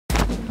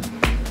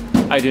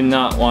I do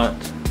not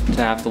want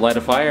to have to light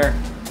a fire.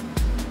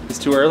 It's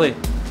too early.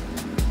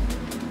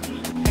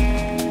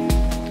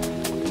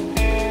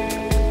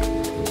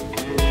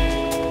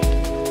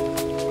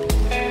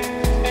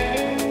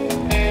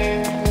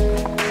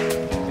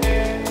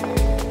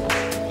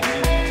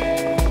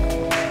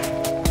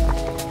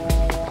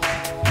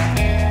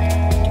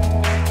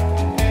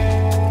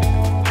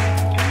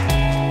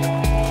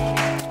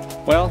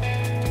 Well,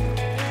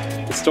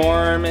 the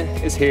storm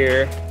is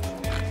here.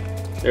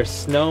 There's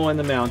snow in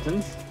the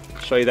mountains.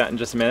 I'll show you that in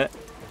just a minute.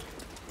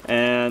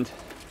 And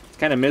it's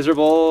kind of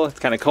miserable, it's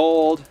kind of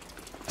cold.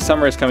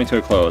 Summer is coming to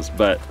a close,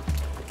 but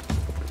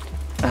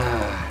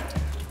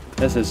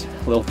this is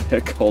a little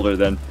bit colder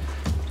than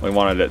we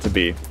wanted it to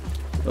be.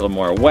 A little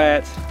more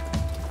wet,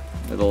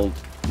 a little,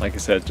 like I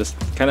said, just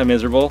kind of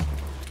miserable.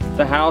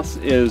 The house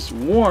is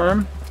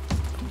warm,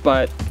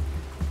 but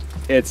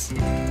it's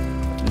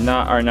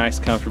not our nice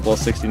comfortable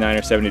 69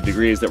 or 70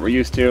 degrees that we're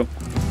used to.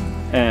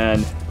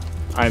 And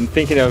I'm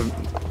thinking of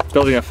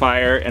building a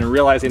fire and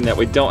realizing that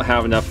we don't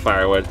have enough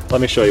firewood.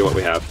 Let me show you what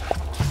we have.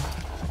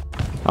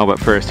 Oh, but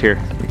first here,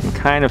 you can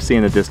kind of see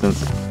in the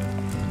distance,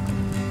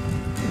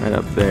 right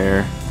up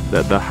there,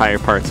 that the higher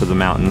parts of the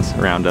mountains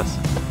around us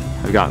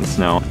have gotten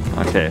snow.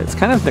 Okay, it's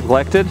kind of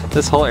neglected,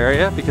 this whole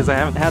area, because I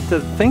haven't had to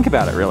think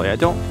about it really. I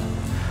don't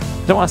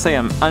want to say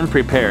I'm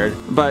unprepared,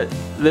 but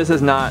this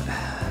is not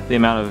the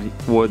amount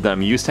of wood that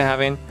I'm used to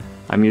having.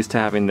 I'm used to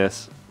having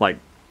this like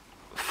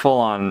full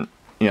on,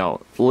 you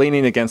know,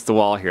 leaning against the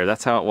wall here.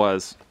 That's how it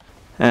was.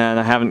 And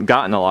I haven't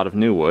gotten a lot of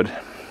new wood.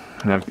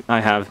 And I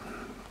have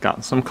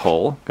gotten some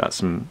coal, got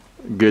some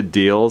good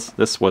deals.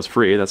 This was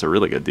free, that's a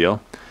really good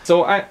deal.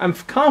 So I'm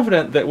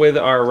confident that with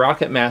our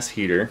rocket mass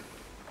heater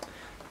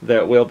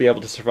that we'll be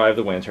able to survive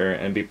the winter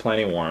and be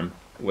plenty warm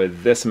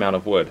with this amount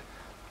of wood.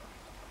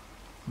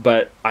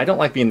 But I don't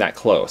like being that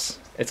close.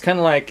 It's kind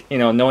of like, you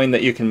know, knowing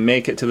that you can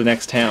make it to the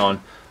next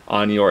town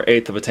on your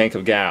 1/8 of a tank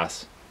of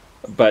gas.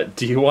 But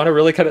do you want to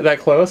really cut it that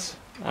close?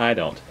 I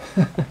don't.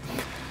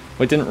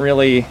 We didn't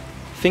really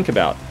think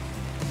about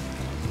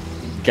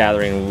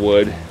gathering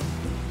wood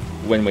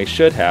when we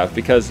should have,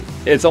 because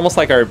it's almost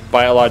like our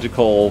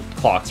biological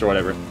clocks or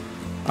whatever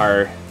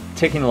are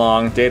ticking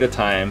along day at a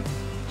time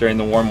during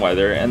the warm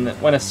weather, and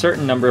when a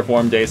certain number of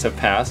warm days have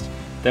passed,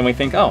 then we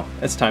think, oh,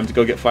 it's time to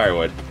go get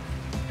firewood.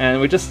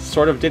 And we just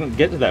sort of didn't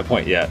get to that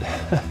point yet.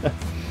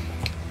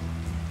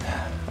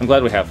 I'm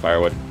glad we have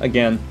firewood.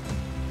 Again,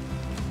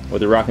 with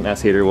the rocket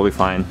mass heater we'll be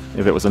fine.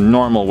 If it was a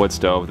normal wood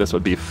stove, this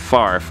would be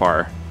far,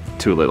 far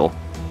too little.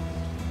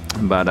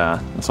 But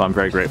so I'm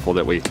very grateful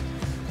that we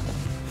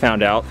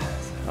found out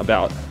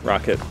about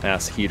rocket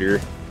mass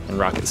heater and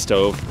rocket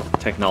stove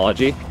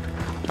technology.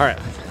 All right,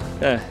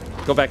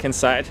 go back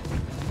inside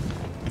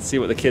and see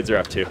what the kids are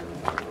up to.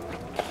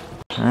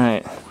 All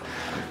right,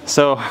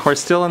 so we're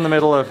still in the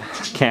middle of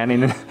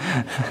canning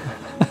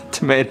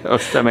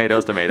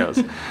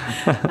tomatoes.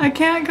 I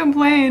can't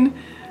complain,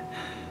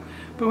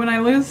 but when I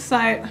lose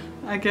sight,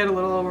 I get a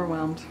little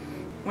overwhelmed.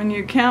 When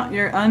you count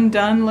your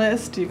undone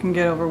list, you can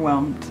get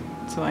overwhelmed.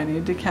 So I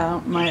need to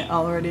count my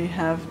already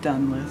have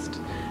done list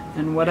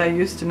and what I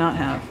used to not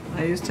have.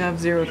 I used to have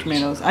 0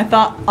 tomatoes. I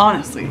thought,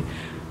 honestly,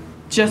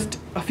 just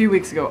a few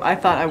weeks ago, I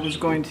thought I was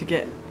going to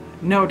get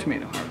no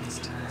tomato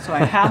harvest. So I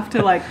have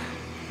to like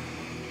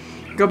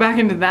go back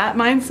into that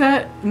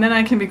mindset, and then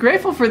I can be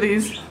grateful for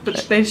these,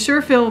 but they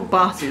sure feel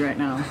bossy right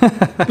now.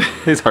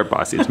 These are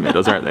bossy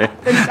tomatoes, aren't they?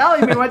 They're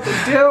telling me what to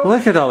do.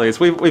 Look at all these.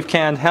 We've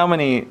canned how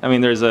many? I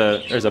mean, there's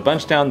a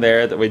bunch down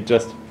there that we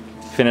just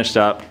finished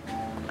up,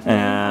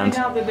 and I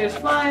know that there's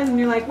flies, and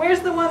you're like, where's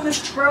the one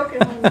that's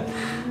broken?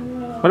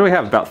 what do we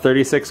have? About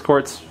 36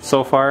 quarts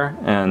so far,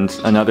 and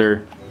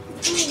another.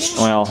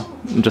 Well,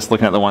 I'm just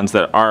looking at the ones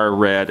that are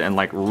red and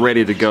like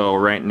ready to go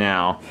right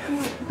now.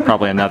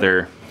 Probably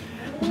another.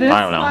 This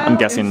I don't know. I'm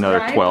guessing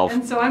another 12.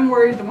 And so I'm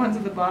worried the ones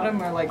at the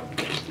bottom are like.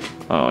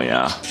 Oh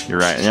yeah, you're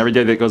right. And every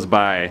day that goes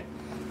by,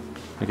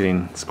 they're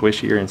getting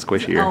squishier and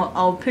squishier.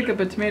 I'll pick up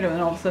a tomato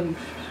and all of a sudden.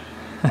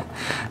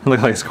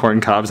 Look like corn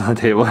cobs on the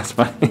table. It's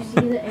funny.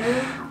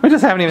 We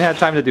just haven't even had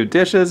time to do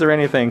dishes or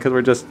anything because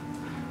we're just.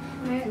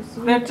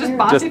 They're just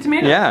bossy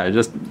tomatoes. Yeah,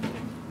 just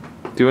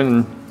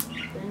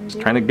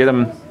trying to get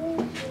them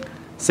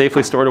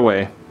safely stored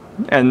away.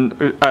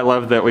 And I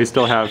love that we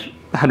still have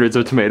hundreds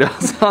of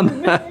tomatoes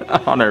on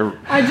our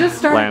I just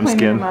started lambskin.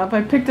 cleaning them up.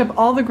 I picked up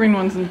all the green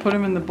ones and put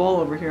them in the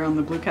bowl over here on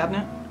the blue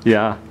cabinet.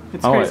 Yeah.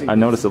 It's crazy. I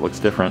noticed it looks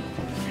different.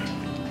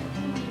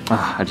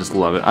 I just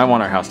love it. I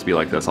want our house to be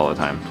like this all the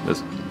time.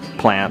 There's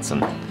plants,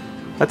 and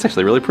that's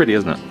actually really pretty,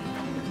 isn't it?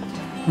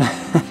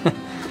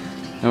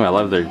 Oh, I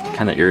love they're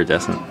kind of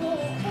iridescent.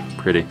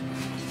 Pretty.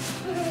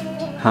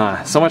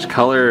 So much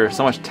color,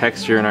 so much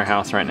texture in our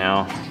house right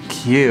now.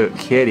 Cute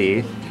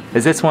kitty.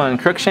 Is this one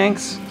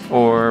Crookshanks?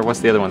 Or what's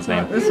the other one's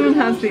name? This one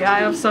has the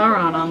Eye of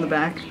Sauron on the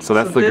back. So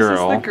that's the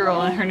girl. This is the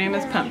girl, and her name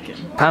is Pumpkin.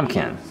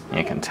 Pumpkin.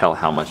 You can tell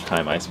how much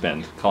time I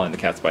spend calling the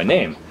cats by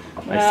name.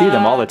 I see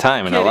them all the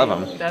time, and Kitty. I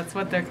love them. That's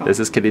what they're called. This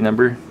is kitty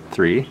number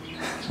 3.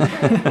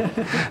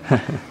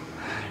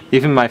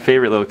 Even my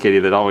favorite little kitty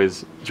that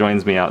always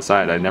joins me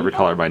outside, I never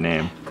call her by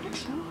name.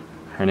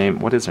 Her name,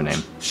 what is her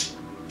name?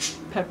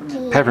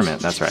 Peppermint.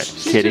 Peppermint, that's right.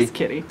 She's Kitty. just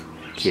Kitty.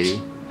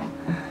 Kitty.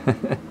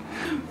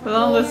 With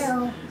all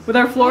this, with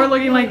our floor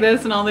looking like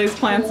this and all these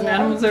plants and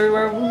animals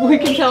everywhere, we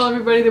can tell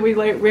everybody that we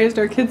raised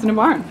our kids in a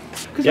barn.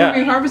 Because when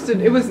we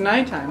harvested, it was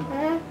nighttime.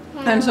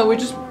 And so we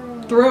just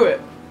threw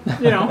it,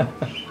 you know.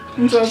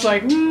 And so it's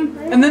like,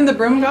 and then the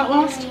broom got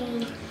lost.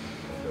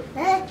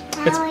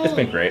 It's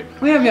been great.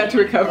 We have yet to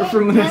recover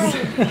from this.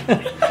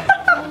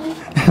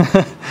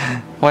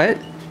 What?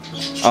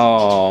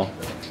 Oh,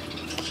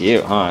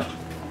 cute, huh?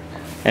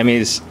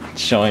 Emmy's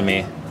showing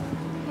me.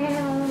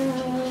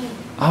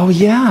 Oh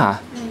yeah.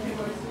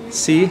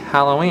 See,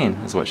 Halloween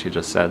is what she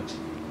just said.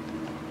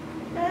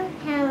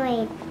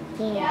 Halloween.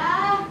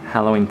 Yeah.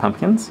 Halloween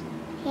pumpkins?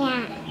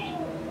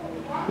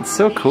 Yeah. It's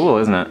so cool,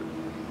 isn't it?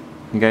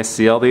 You guys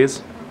see all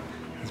these?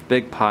 This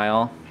big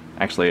pile.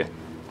 Actually,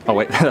 oh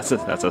wait, that's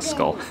a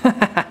skull.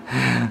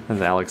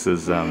 That's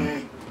Alex's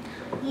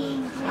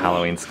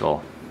Halloween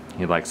skull.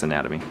 He likes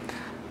anatomy.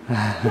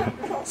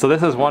 So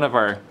this is one of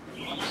our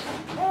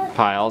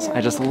piles.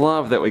 I just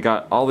love that we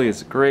got all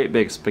these great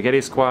big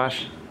spaghetti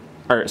squash.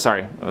 Or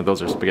sorry,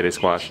 those are spaghetti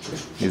squash.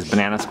 These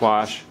banana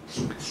squash.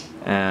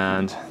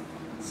 And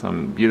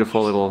some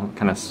beautiful little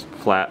kind of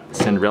flat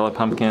Cinderella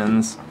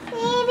pumpkins.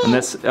 And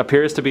this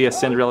appears to be a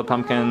Cinderella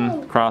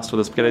pumpkin crossed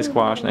with a spaghetti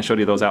squash, and I showed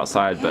you those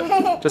outside,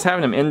 but just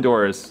having them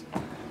indoors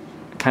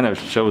kind of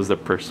shows the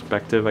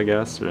perspective, I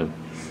guess, or you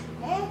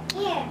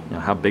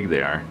know, how big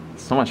they are.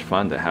 It's so much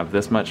fun to have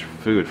this much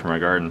food from our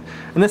garden.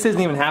 And this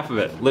isn't even half of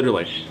it,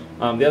 literally.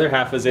 The other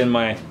half is in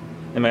my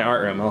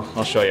art room.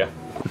 I'll show you.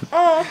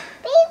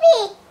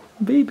 Baby.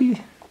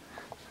 Baby.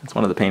 It's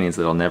one of the paintings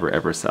that I'll never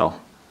ever sell.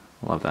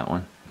 I love that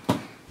one.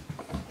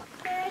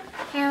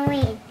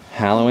 Halloween.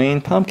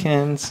 Halloween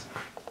pumpkins.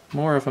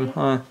 More of them,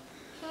 huh?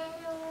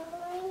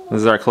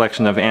 This is our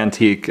collection of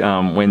antique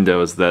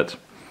windows that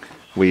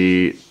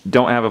we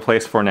don't have a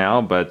place for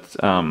now, but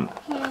of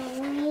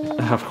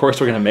course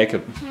we're going to make a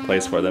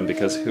place for them,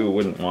 because who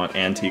wouldn't want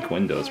antique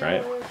windows,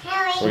 right?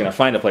 So we're going to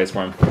find a place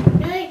for them.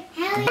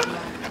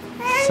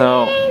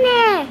 So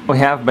we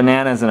have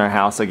bananas in our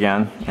house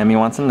again. Emmy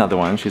wants another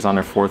one. She's on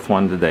her 4th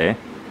one today.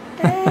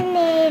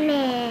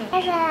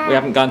 We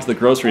haven't gone to the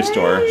grocery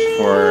store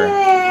for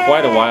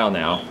quite a while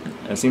now.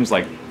 It feels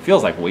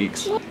like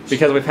weeks,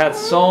 because we've had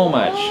so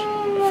much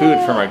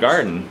food from our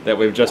garden that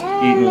we've just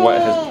eaten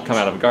what has come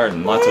out of the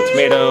garden. Lots of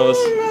tomatoes,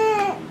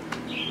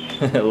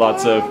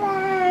 lots of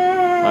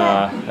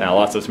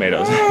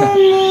tomatoes,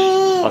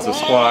 lots of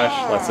squash,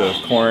 lots of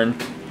corn,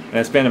 and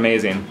it's been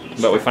amazing.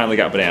 But we finally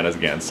got bananas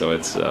again, so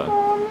it's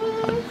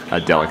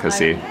a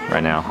delicacy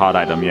right now. Hot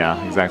item,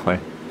 yeah, exactly.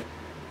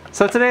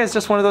 So today is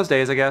just one of those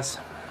days, I guess.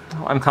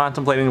 I'm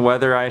contemplating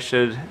whether I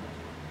should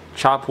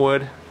chop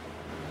wood,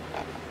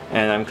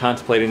 and I'm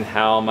contemplating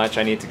how much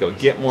I need to go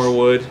get more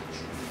wood,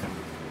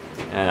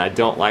 and I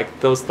don't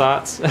like those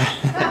thoughts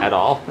at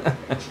all.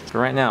 But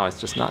right now it's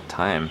just not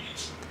time.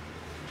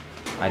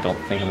 I don't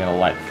think I'm going to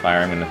light the fire.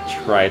 I'm going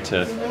to try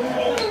to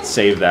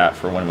save that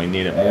for when we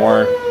need it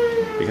more,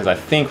 because I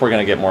think we're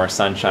going to get more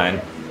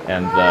sunshine,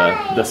 and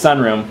the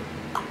sunroom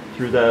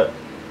through the,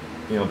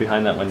 you know,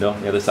 behind that window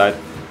on the other side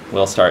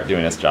will start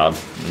doing its job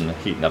and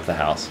heating up the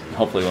house.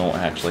 Hopefully we won't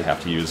actually have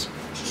to use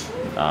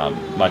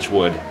much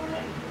wood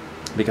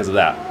because of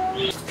that.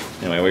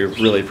 Anyway, we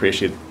really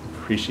appreciate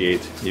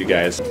you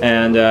guys.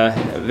 And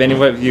if any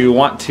of you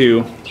want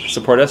to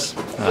support us,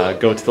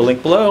 go to the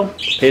link below,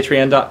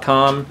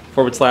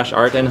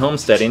 patreon.com/art and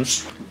homesteading.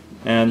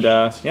 And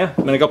yeah,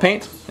 I'm gonna go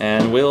paint,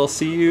 and we'll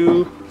see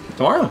you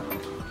tomorrow.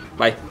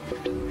 Bye.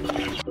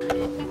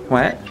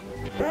 What?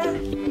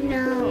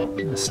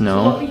 No.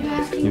 Snow?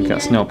 You've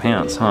got snow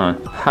pants, huh?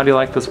 How do you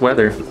like this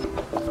weather?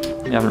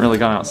 You haven't really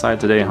gone outside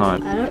today, huh?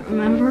 I don't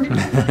remember.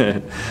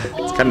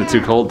 It's kind of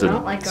too cold to... I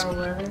don't like our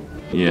weather.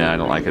 Yeah, I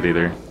don't like it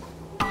either.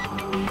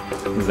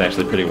 This is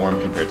actually pretty warm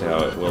compared to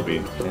how it will be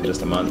in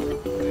just a month.